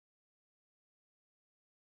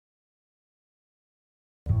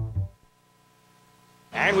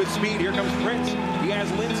And with speed, here comes Prince. He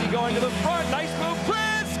has Lindsay going to the front. Nice move.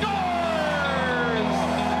 Prince scores!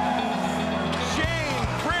 Shane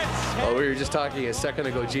Prince. Well, we were just talking a second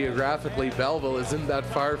ago, geographically, Belleville isn't that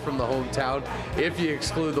far from the hometown. If you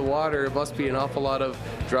exclude the water, it must be an awful lot of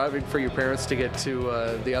driving for your parents to get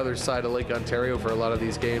to the other side of Lake Ontario for a lot of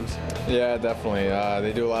these games. Yeah, definitely.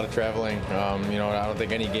 They do a lot of traveling. You know, I don't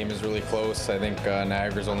think any game is really close. I think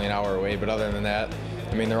Niagara's only an hour away, but other than that,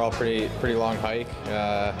 I mean, they're all pretty long hike,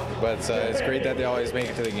 but it's great that they always make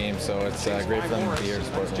it to the game, so it's great for them to be here to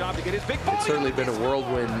support them. It's certainly been a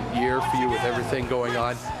whirlwind year for you with everything going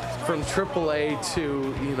on. From AAA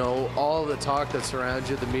to, you know, all the talk that surrounds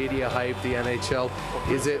you, the media hype, the NHL,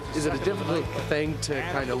 is it a difficult thing to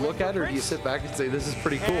kind of look at, or do you sit back and say, this is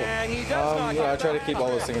pretty cool? Yeah, I try to keep all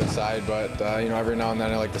those things aside, but, you know, every now and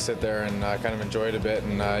then I like to sit there and kind of enjoy it a bit,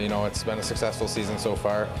 and, you know, it's been a successful season so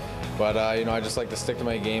far. But, you know, I just like to stick to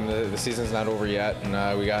my game. The season's not over yet,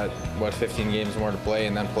 and we got, 15 games more to play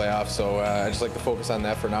and then playoffs, so I just like to focus on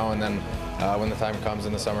that for now, and then when the time comes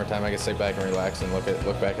in the summertime, I can sit back and relax and look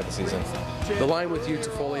back at the season. The line with you,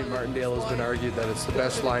 Toffoli and Martindale, has been argued that it's the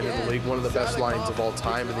best line in the league, one of the best lines of all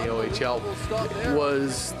time in the OHL.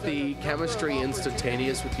 Was the chemistry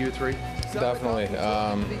instantaneous with you three? Definitely.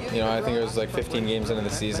 You know, I think it was like 15 games into the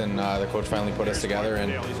season, the coach finally put us together,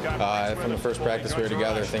 and from the first practice we were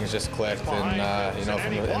together, things just clicked, and you know,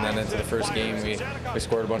 and then into the first game, we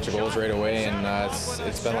scored a bunch of goals right away, and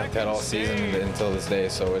it's been like that all season until this day.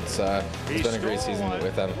 So it's been a great season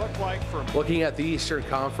with them. Looking at the Eastern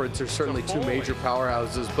Conference, there's certainly two major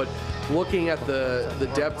powerhouses, but looking at the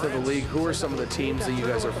depth of the league, who are some of the teams that you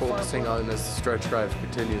guys are focusing on as the stretch drive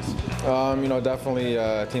continues? You know, definitely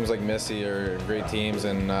teams like Missy are great teams,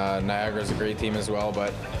 and Niagara's a great team as well.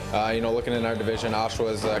 But you know, looking in our division,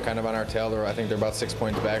 Oshawa's kind of on our tail. I think they're about 6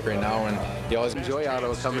 points back right now, and you always enjoy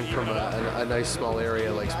Ottawa coming from a nice small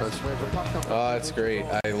area like Spencer. It's great.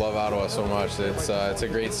 I love Ottawa so much. It's a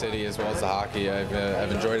great city as well as the hockey.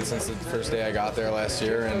 I've enjoyed it since the first day I got there last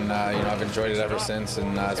year, and you know, I've enjoyed it ever since,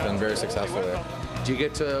 and it's been very successful there. Do you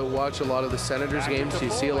get to watch a lot of the Senators games? Do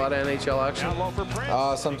you see a lot of NHL action?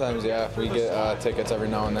 Sometimes, yeah. We get tickets every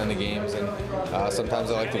now and then to games, and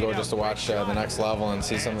sometimes I like to go just to watch the next level and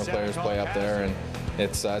see some of the players play up there. And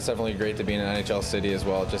it's definitely great to be in an NHL city as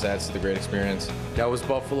well. It just adds to the great experience. Now, was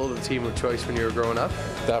Buffalo the team of choice when you were growing up?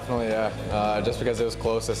 Definitely, yeah. Just because it was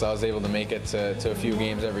closest, I was able to make it to a few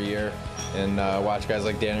games every year and watch guys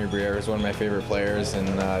like Danny Briere, who's one of my favorite players. And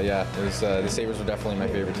yeah, it was, the Sabres were definitely my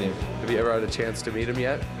favorite team. Have you ever had a chance to meet him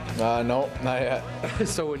yet? No, not yet.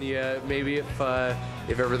 So when you maybe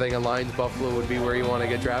if everything aligns, Buffalo would be where you want to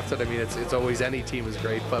get drafted. I mean, it's always any team is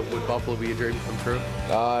great, but would Buffalo be a dream come true?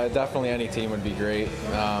 Definitely any team would be great,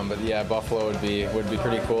 but yeah, Buffalo would be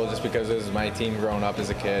pretty cool just because it was my team growing up as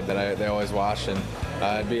a kid that they always watched, and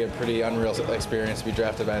it'd be a pretty unreal experience to be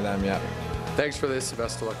drafted by them. Yeah. Thanks for this.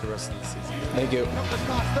 Best of luck the rest of the season. Thank you.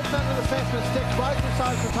 Slips under the defenseman, sticks, buys the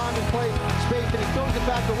size for time and play space, and he throws it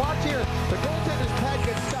back. But watch here, the goaltender's pad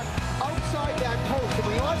gets stuck outside that post, and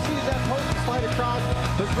when he wants to use that post to slide across,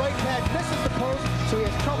 his right pad misses the post, so he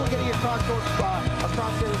has trouble getting across the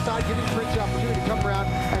other side, giving Prince the opportunity to come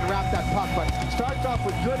around and wrap that puck. But starts off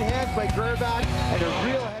with good hands by Gerback and a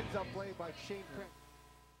real heads-up play by Shane Prince.